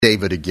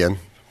David again.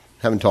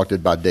 Haven't talked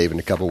about David in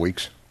a couple of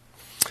weeks.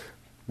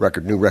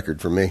 New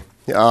record for me.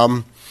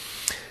 And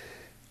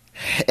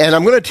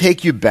I'm going to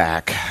take you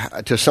back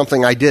to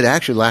something I did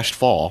actually last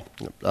fall,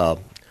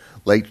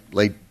 late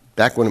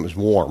back when it was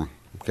warm.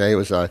 Okay, it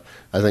was I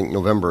think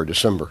November or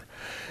December,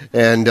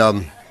 and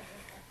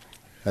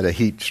had a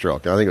heat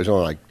stroke. I think it was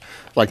only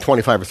like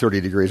 25 or 30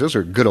 degrees. Those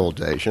are good old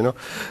days, you know.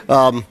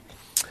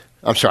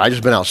 I'm sorry, I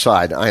just been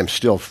outside. I am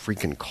still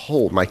freaking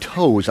cold. My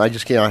toes, I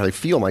just can't really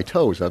feel my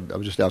toes. I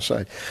was just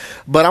outside.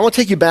 But I want to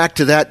take you back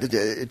to that,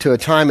 to a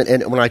time,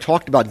 and when I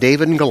talked about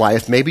David and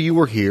Goliath, maybe you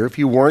were here. If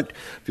you weren't,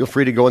 feel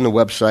free to go on the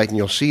website and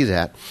you'll see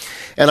that.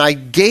 And I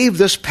gave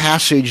this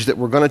passage that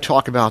we're going to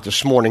talk about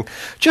this morning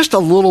just a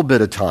little bit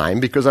of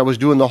time because I was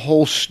doing the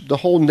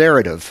whole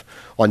narrative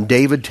on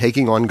David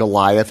taking on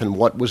Goliath and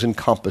what was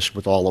encompassed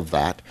with all of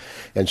that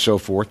and so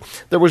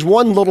forth. There was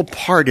one little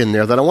part in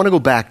there that I want to go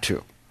back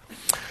to.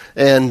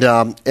 And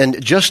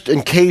just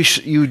in case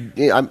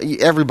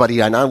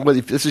everybody, I know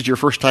if this is your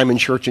first time in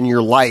church in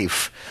your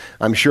life,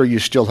 I'm sure you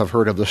still have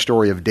heard of the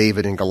story of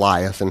David and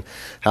Goliath and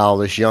how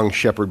this young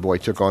shepherd boy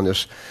took on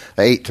this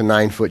 8 to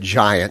 9 foot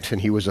giant,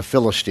 and he was a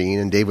Philistine,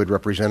 and David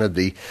represented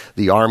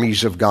the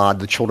armies of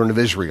God, the children of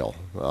Israel,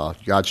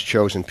 God's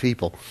chosen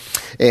people,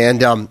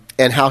 and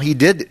how he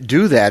did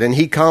do that. And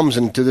he comes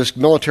into this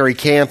military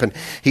camp, and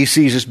he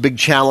sees this big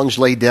challenge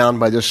laid down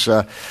by this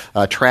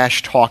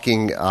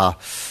trash-talking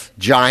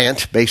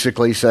giant,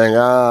 basically saying,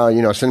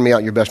 send me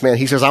out your best man.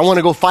 He says, I want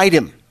to go fight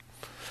him.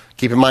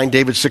 Keep in mind,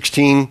 David's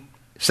 16,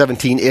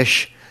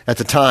 17-ish at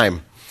the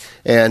time.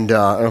 And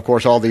of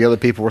course, all the other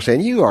people were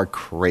saying, you are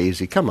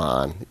crazy. Come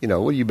on.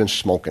 What have you been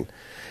smoking?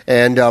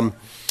 And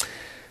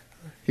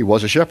he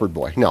was a shepherd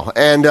boy. No.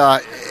 And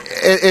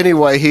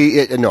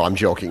anyway, no, I'm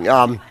joking.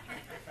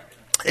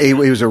 He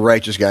was a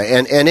righteous guy.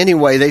 And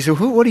anyway, they said,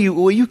 were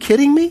you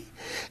kidding me?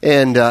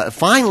 And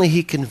finally,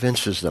 he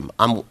convinces them,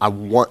 I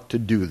want to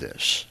do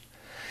this.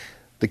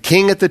 The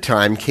king at the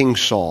time, King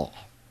Saul,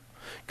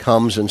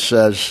 comes and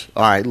says,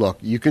 all right, look,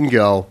 you can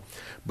go,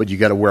 but you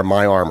got to wear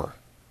my armor.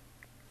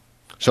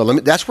 So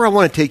that's where I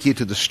want to take you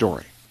to the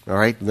story, all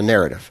right, the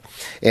narrative,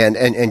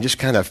 and just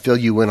kind of fill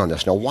you in on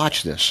this. Now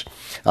watch this.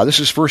 This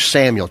is 1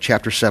 Samuel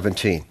chapter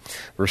 17,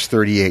 verse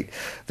 38.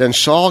 Then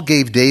Saul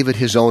gave David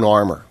his own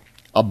armor,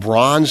 a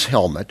bronze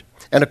helmet,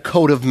 and a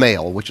coat of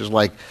mail, which is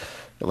like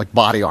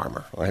body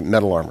armor, right,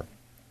 metal armor.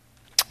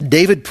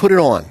 David put it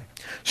on,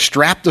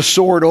 strapped the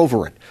sword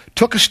over it,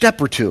 took a step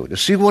or two to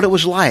see what it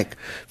was like,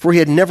 for he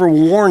had never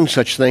worn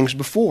such things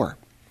before.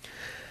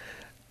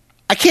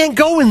 I can't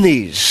go in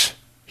these,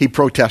 he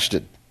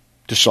protested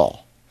to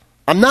Saul.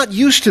 I'm not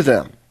used to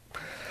them.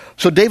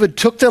 So David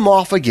took them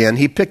off again.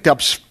 He picked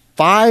up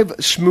 5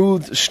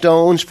 smooth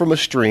stones from a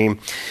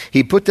stream.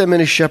 He put them in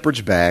his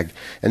shepherd's bag,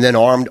 and then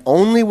armed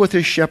only with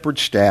his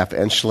shepherd's staff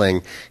and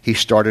sling, he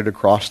started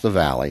across the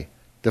valley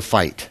to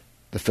fight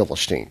the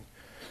Philistine.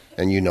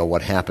 And you know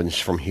what happens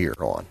from here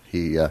on.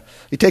 He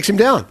takes him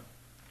down.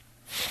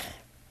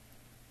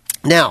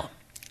 Now,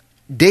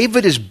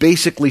 David is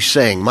basically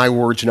saying, my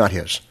words, not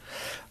his,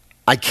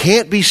 I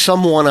can't be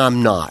someone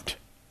I'm not.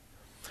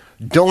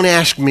 Don't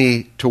ask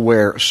me to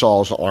wear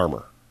Saul's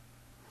armor.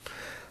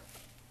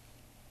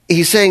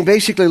 He's saying,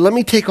 basically, let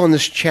me take on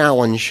this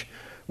challenge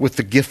with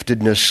the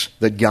giftedness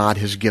that God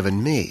has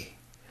given me.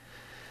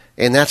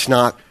 And that's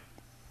not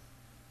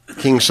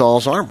King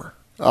Saul's armor.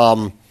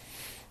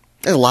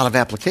 There's a lot of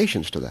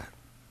applications to that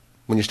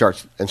when you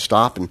start and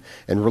stop and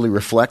really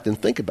reflect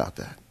and think about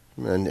that.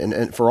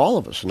 And for all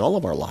of us in all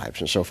of our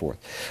lives and so forth.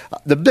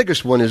 The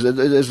biggest one is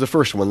the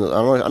first one.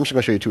 I'm just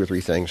going to show you 2 or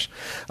 3 things.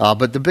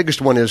 But the biggest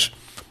one is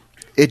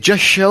it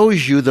just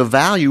shows you the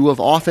value of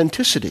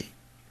authenticity.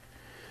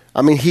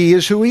 I mean, he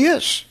is who he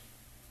is.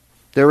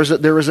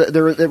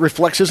 It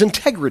reflects his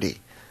integrity.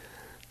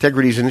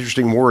 Integrity is an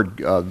interesting word.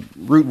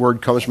 Root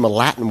word comes from a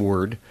Latin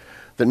word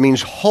that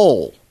means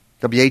whole.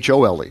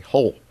 W-H-O-L-E,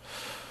 whole.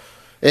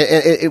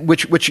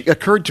 Which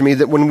occurred to me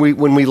that when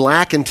we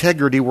lack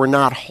integrity, we're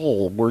not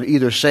whole. We're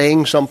either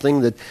saying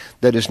something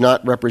that is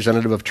not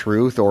representative of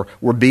truth, or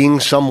we're being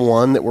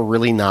someone that we're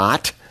really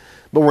not,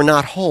 but we're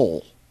not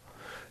whole.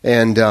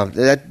 And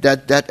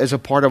that is a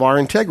part of our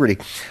integrity.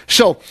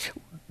 So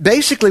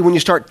basically, when you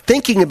start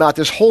thinking about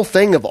this whole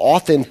thing of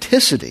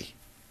authenticity,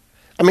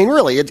 I mean,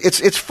 really,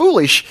 it's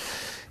foolish.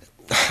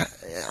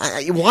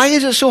 Why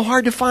is it so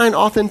hard to find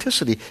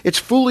authenticity? It's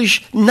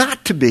foolish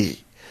not to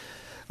be.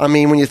 I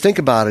mean, when you think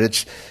about it,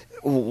 it's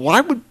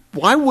why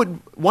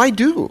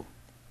do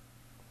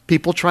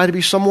people try to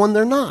be someone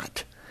they're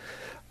not?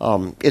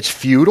 It's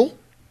futile.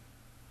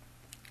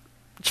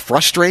 It's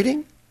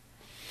frustrating.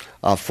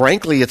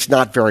 Frankly, it's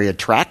not very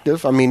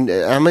attractive. I mean,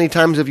 how many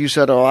times have you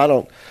said, "Oh, I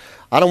don't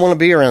want to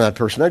be around that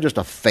person. They're just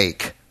a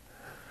fake,"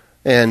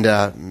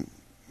 and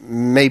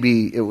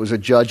maybe it was a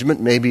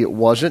judgment, maybe it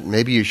wasn't.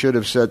 Maybe you should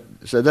have said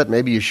that.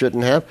 Maybe you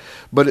shouldn't have.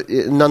 But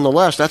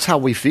nonetheless, that's how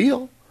we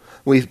feel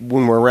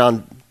when we're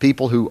around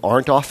people who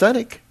aren't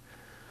authentic.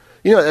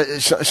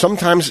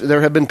 Sometimes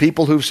there have been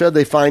people who've said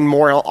they find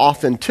more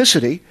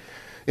authenticity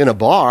in a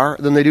bar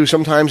than they do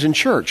sometimes in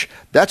church.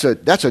 That's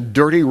a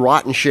dirty,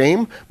 rotten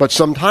shame, but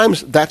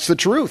sometimes that's the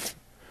truth.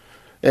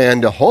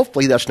 And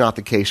hopefully that's not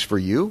the case for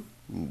you.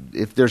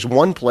 If there's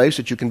one place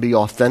that you can be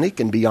authentic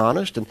and be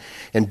honest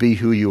and be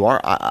who you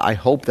are, I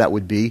hope that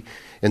would be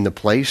in the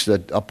place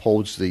that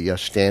upholds the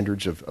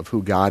standards of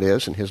who God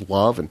is and his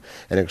love and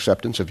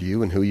acceptance of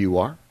you and who you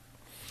are.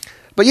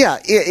 But yeah,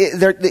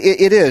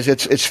 it is.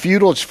 It's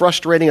futile, it's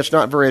frustrating, it's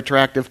not very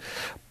attractive.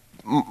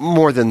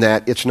 More than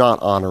that, it's not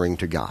honoring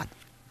to God.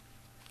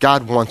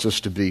 God wants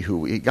us to be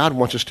God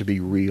wants us to be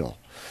real.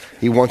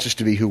 He wants us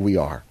to be who we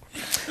are.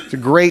 It's a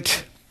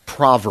great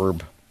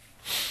proverb.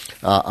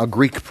 A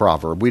Greek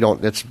proverb.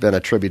 It's been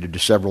attributed to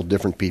several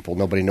different people.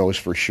 Nobody knows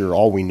for sure.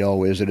 All we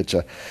know is that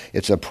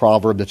it's a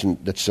proverb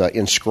that's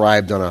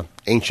inscribed on an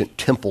ancient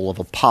temple of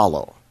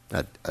Apollo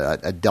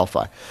at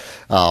Delphi.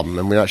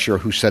 And we're not sure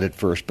who said it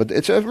first, but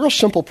it's a real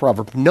simple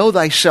proverb. Know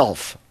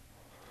thyself.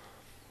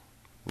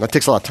 That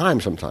takes a lot of time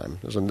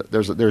sometimes.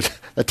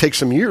 That takes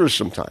some years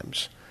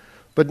sometimes.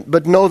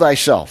 But know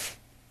thyself.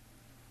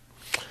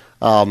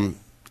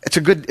 It's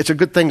a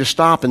good thing to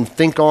stop and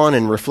think on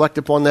and reflect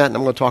upon that, and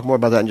I'm going to talk more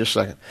about that in just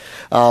a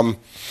second.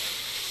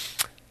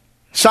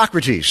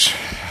 Socrates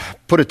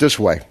put it this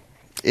way: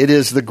 it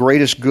is the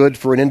greatest good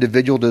for an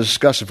individual to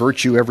discuss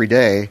virtue every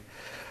day,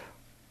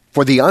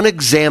 for the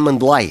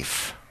unexamined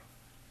life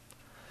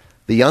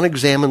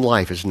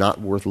is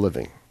not worth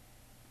living.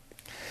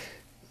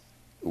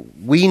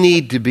 We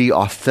need to be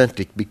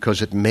authentic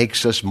because it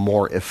makes us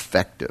more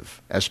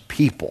effective as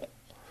people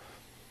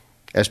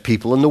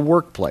in the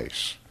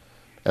workplace,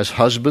 as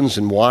husbands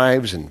and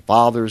wives and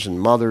fathers and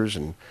mothers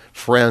and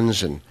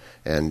friends and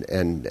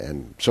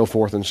so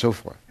forth and so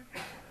forth.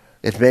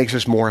 It makes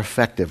us more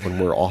effective when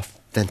we're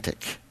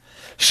authentic.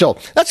 So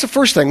that's the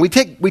first thing we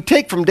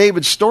take from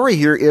David's story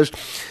here is,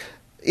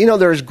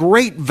 there's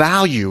great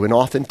value in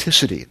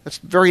authenticity. That's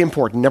very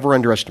important. Never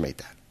underestimate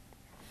that.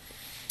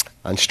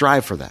 And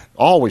strive for that.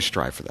 Always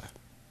strive for that.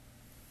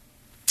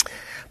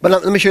 But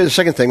let me show you the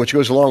second thing, which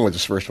goes along with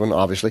this first one,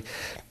 obviously.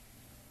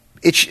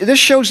 This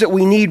shows that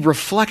we need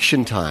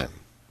reflection time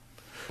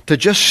to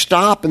just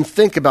stop and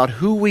think about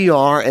who we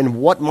are and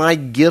what my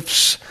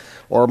gifts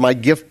or my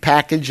gift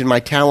package and my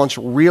talents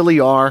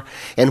really are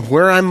and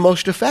where I'm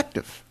most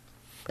effective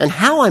and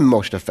how I'm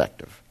most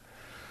effective.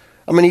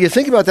 I mean, you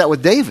think about that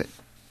with David.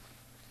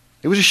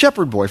 He was a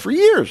shepherd boy for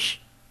years.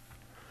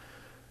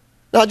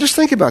 Now, just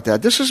think about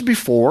that. This is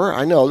before,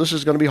 I know this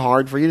is going to be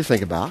hard for you to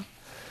think about.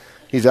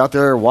 He's out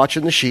there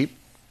watching the sheep,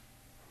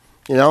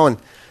 and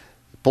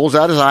pulls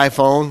out his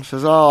iPhone,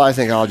 says, I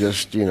think I'll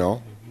just,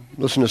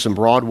 listen to some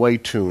Broadway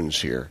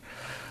tunes here.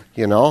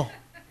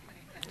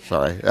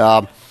 Sorry.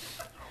 I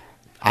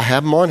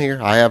have them on here.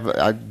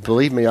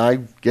 Believe me, I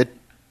get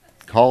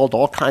called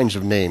all kinds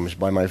of names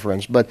by my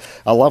friends, but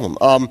I love them.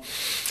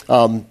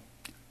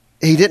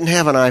 He didn't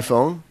have an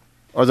iPhone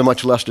or the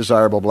much less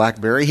desirable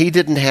BlackBerry. He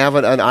didn't have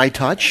an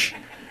iTouch.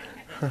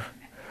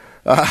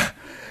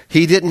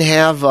 He didn't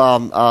have,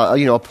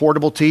 a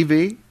portable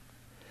TV.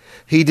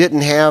 He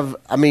didn't have,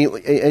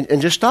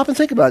 and just stop and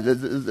think about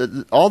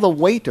it, all the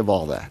weight of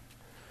all that.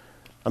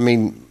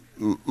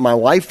 My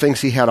wife thinks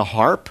he had a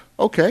harp.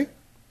 Okay.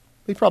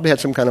 He probably had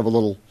some kind of a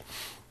little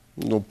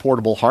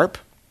portable harp.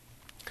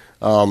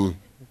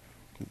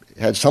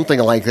 Had something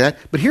like that.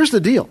 But here's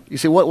the deal. You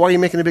say, why are you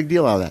making a big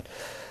deal out of that?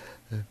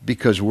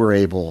 Because we're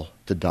able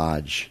to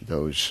dodge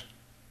those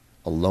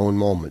alone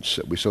moments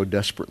that we so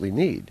desperately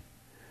need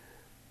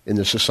in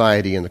the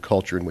society and the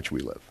culture in which we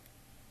live.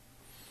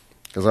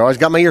 Because I always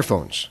got my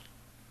earphones,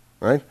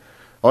 right?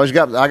 I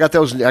got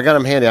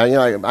them handy.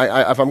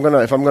 If I'm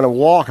gonna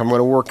walk, I'm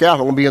gonna work out.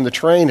 If I'm gonna be on the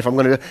train. I've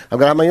got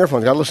to have my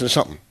earphones. I got to listen to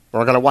something,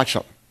 or I got to watch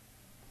something.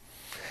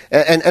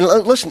 And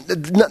listen,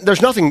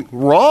 there's nothing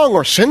wrong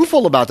or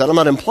sinful about that. I'm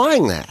not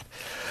implying that.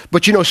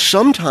 But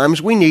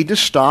sometimes we need to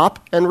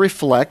stop and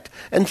reflect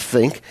and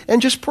think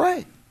and just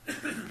pray,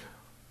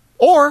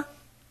 or,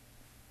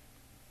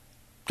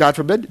 God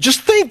forbid,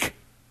 just think.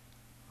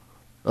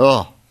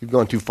 Oh. You've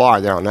gone too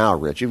far there now,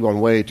 Rich. You've gone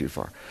way too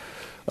far.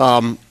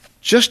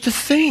 Just to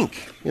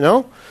think,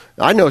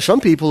 I know some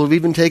people who've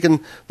even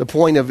taken the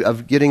point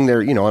of getting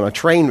there, on a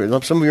train.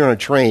 Some of you are on a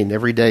train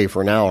every day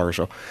for an hour or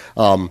so,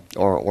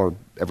 or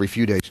every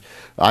few days.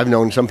 I've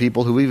known some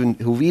people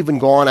who've even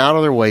gone out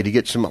of their way to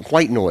get some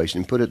white noise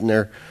and put it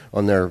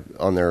on their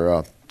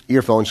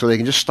earphones so they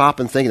can just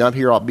stop and think. Not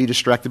here, I'll be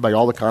distracted by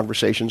all the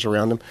conversations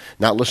around them,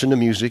 not listen to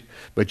music,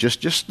 but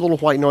just a little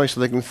white noise so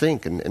they can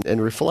think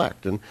and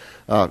reflect. And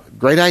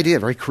great idea,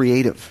 very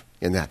creative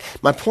in that.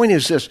 My point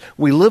is this: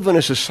 we live in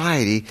a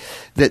society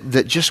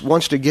that just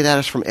wants to get at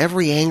us from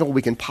every angle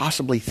we can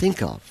possibly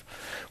think of,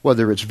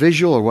 whether it's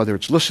visual or whether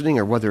it's listening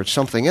or whether it's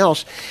something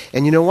else.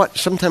 And you know what?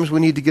 Sometimes we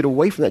need to get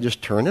away from that.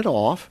 Just turn it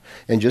off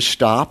and just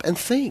stop and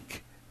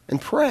think and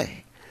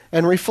pray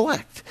and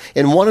reflect.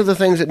 And one of the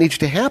things that needs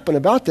to happen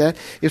about that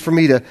is for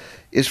me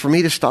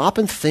to stop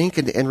and think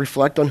and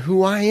reflect on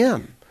who I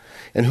am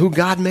and who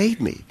God made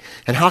me,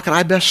 and how can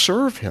I best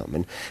serve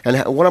Him,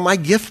 and what are my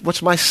gift?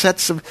 What's my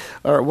sets of,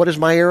 or what is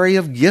my area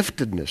of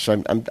giftedness?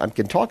 I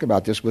can talk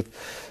about this with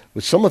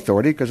some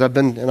authority because I've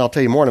been, and I'll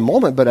tell you more in a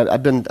moment. But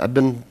I've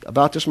been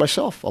about this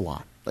myself a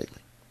lot lately.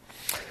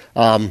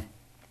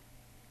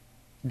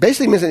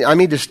 Basically means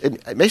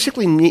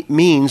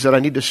that I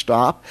need to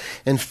stop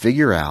and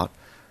figure out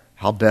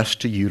how best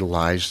to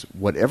utilize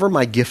whatever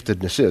my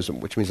giftedness is,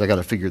 which means I got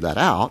to figure that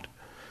out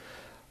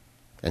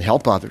and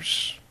help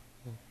others,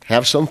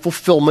 have some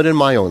fulfillment in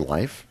my own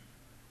life,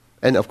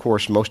 and of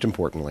course, most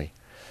importantly,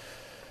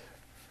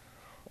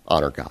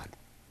 honor God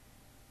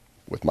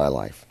with my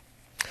life.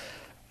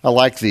 I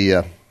like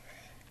the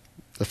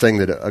thing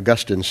that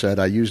Augustine said.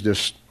 I used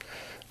this,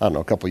 I don't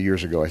know, a couple of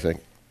years ago, I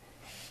think,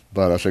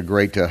 but it's a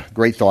great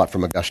thought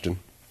from Augustine.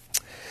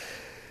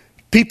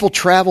 People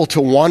travel to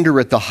wonder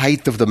at the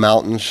height of the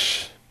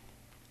mountains,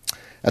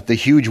 at the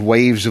huge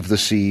waves of the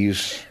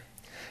seas,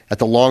 at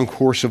the long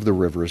course of the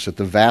rivers, at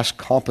the vast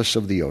compass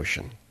of the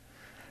ocean,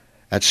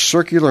 at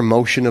circular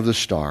motion of the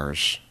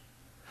stars,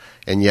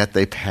 and yet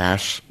they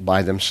pass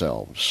by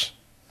themselves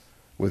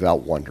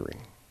without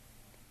wondering.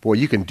 Boy,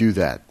 you can do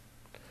that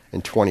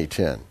in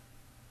 2010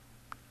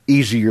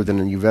 easier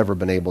than you've ever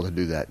been able to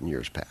do that in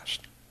years past.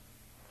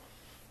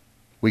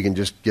 We can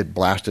just get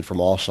blasted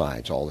from all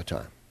sides all the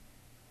time.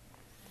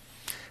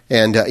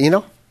 And,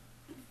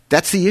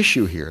 that's the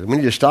issue here. We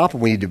need to stop,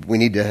 and we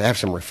need to have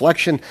some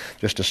reflection,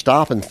 just to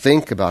stop and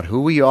think about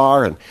who we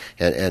are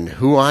and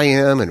who I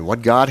am and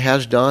what God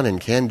has done and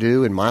can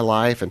do in my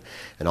life and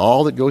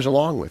all that goes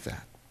along with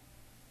that.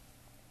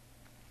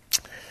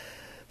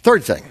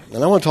 Third thing,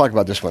 and I want to talk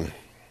about this one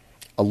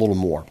a little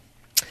more.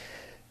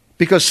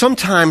 Because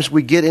sometimes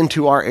we get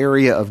into our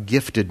area of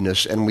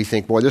giftedness and we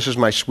think, boy, this is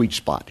my sweet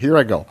spot. Here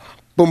I go.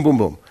 Boom, boom,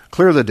 boom.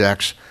 Clear the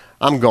decks.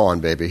 I'm gone,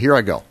 baby. Here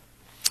I go.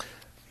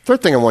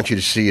 Third thing I want you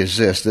to see is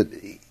this,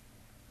 that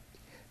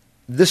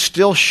this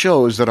still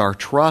shows that our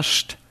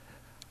trust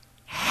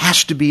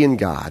has to be in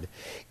God,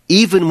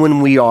 even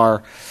when we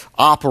are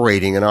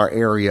operating in our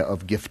area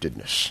of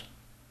giftedness.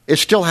 It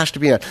still has to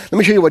be. Let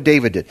me show you what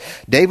David did.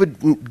 David,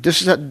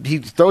 he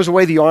throws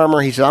away the armor.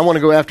 He said, I want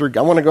to go after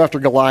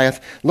Goliath.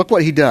 Look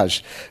what he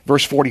does.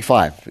 Verse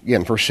 45,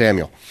 again, 1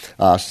 Samuel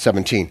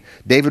 17.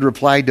 David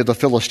replied to the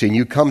Philistine,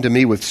 you come to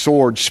me with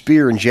sword,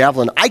 spear, and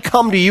javelin. I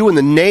come to you in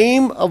the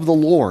name of the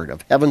Lord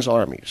of heaven's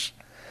armies,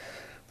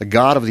 the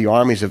God of the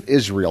armies of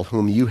Israel,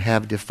 whom you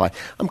have defied.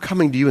 I'm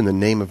coming to you in the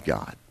name of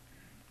God.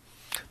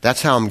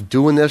 That's how I'm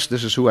doing this.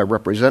 This is who I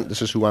represent.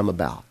 This is who I'm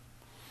about.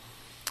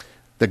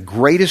 The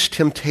greatest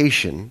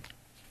temptation,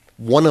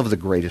 one of the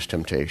greatest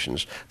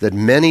temptations that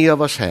many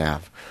of us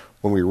have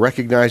when we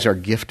recognize our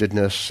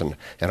giftedness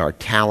and our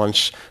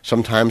talents,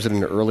 sometimes at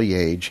an early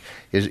age,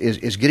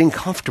 is getting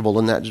comfortable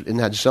in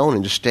that zone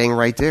and just staying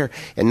right there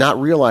and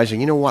not realizing,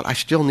 you know what, I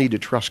still need to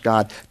trust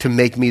God to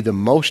make me the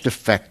most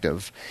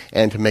effective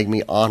and to make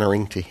me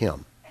honoring to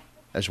Him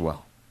as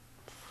well.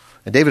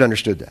 And David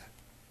understood that.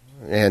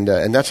 And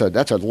that's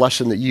a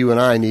lesson that you and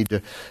I need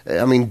to,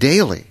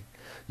 daily.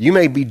 You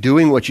may be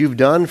doing what you've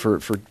done for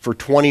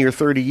 20 or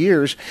 30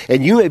 years,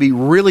 and you may be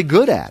really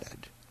good at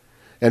it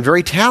and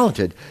very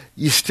talented.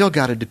 You still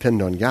got to depend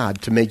on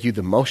God to make you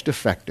the most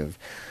effective,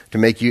 to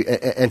make you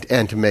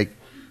and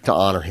to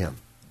honor Him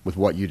with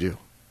what you do.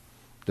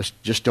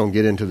 Just don't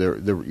get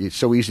into it's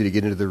so easy to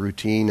get into the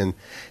routine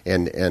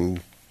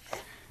and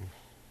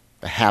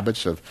the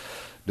habits of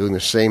doing the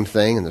same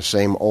thing in the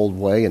same old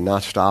way and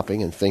not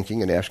stopping and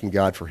thinking and asking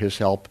God for His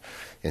help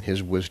and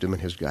His wisdom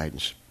and His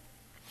guidance.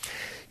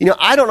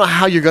 I don't know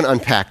how you're going to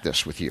unpack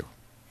this with you.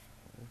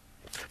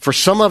 For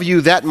some of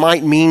you, that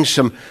might mean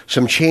some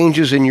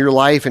changes in your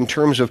life in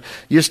terms of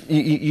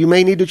you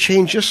may need to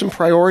change just some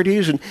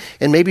priorities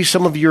and maybe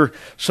some of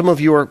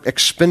your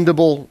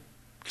expendable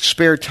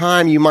spare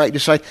time. You might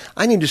decide,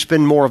 I need to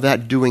spend more of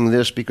that doing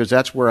this because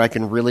that's where I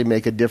can really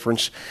make a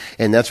difference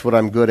and that's what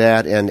I'm good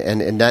at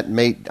and that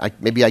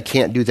maybe I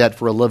can't do that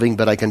for a living,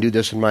 but I can do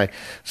this in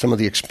some of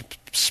the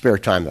spare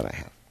time that I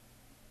have.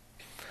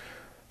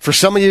 For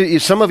some of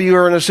you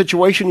are in a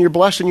situation, you're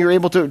blessed and you're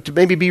able to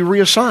maybe be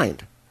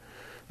reassigned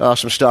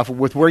some stuff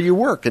with where you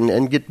work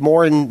and get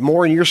more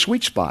in your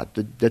sweet spot.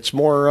 That's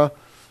more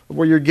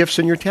where your gifts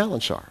and your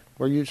talents are.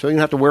 So you don't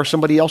have to wear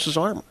somebody else's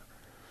armor.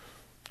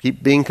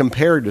 Keep being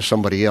compared to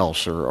somebody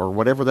else or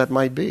whatever that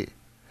might be.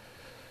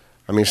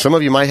 Some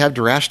of you might have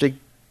drastic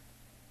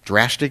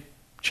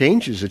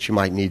changes that you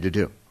might need to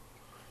do.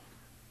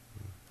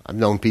 I've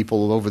known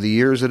people over the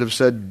years that have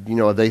said,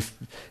 they've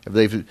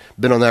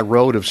been on that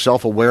road of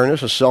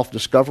self-awareness and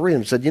self-discovery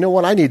and said, you know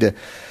what, I need to,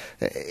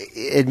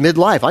 at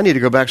midlife, I need to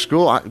go back to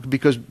school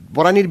because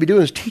what I need to be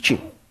doing is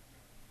teaching.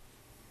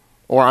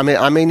 Or I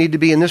may need to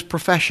be in this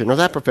profession or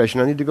that profession.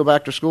 I need to go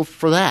back to school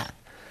for that.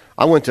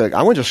 I went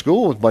to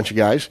school with a bunch of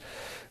guys.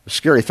 A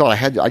scary thought.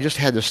 I just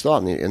had this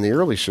thought in the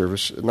early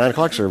service, 9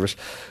 o'clock service,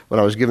 when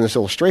I was giving this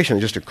illustration.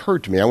 It just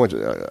occurred to me. I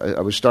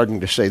was starting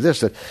to say this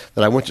that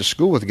I went to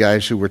school with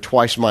guys who were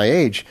twice my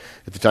age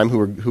at the time,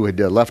 who had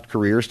left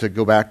careers to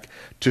go back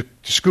to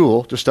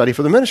school to study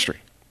for the ministry.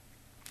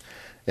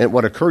 And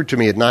what occurred to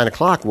me at 9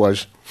 o'clock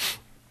was,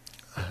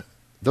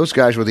 those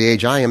guys were the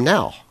age I am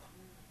now.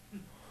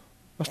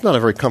 That's not a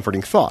very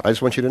comforting thought. I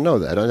just want you to know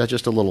that. That's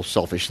just a little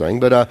selfish thing,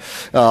 but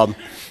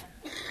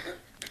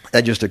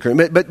that just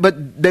occurred.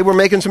 But they were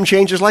making some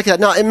changes like that.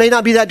 Now, it may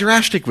not be that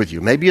drastic with you.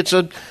 Maybe it's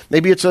a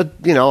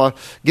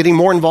getting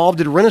more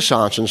involved in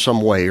Renaissance in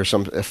some way or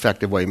some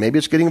effective way. Maybe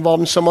it's getting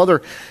involved in some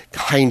other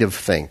kind of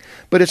thing.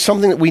 But it's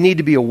something that we need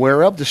to be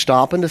aware of, to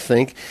stop and to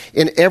think.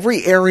 In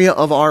every area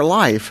of our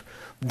life,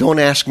 don't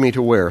ask me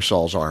to wear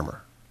Saul's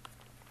armor.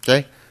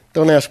 Okay?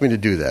 Don't ask me to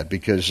do that,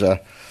 because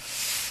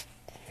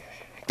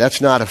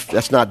that's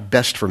not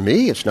best for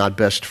me. It's not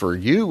best for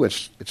you.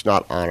 It's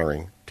not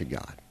honoring to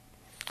God.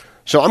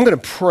 So I'm going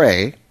to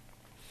pray,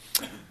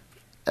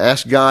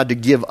 ask God to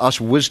give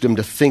us wisdom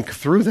to think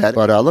through that.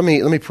 But let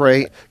me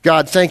pray.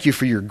 God, thank you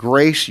for your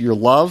grace, your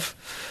love,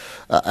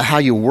 how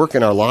you work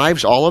in our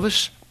lives, all of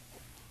us.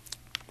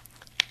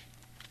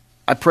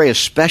 I pray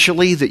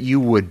especially that you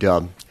would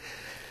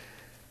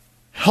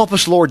help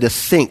us, Lord, to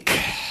think,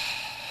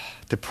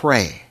 to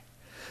pray,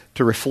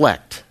 to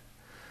reflect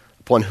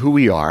upon who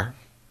we are,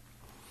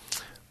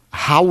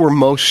 how we're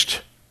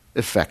most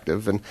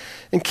effective, and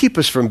keep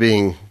us from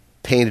being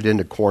painted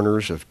into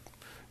corners of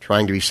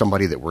trying to be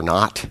somebody that we're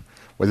not,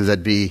 whether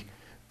that be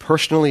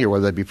personally or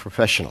whether that be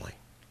professionally.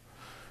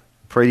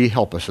 Pray you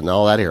help us in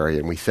all that area,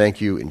 and we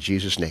thank you in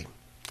Jesus' name.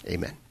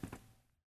 Amen.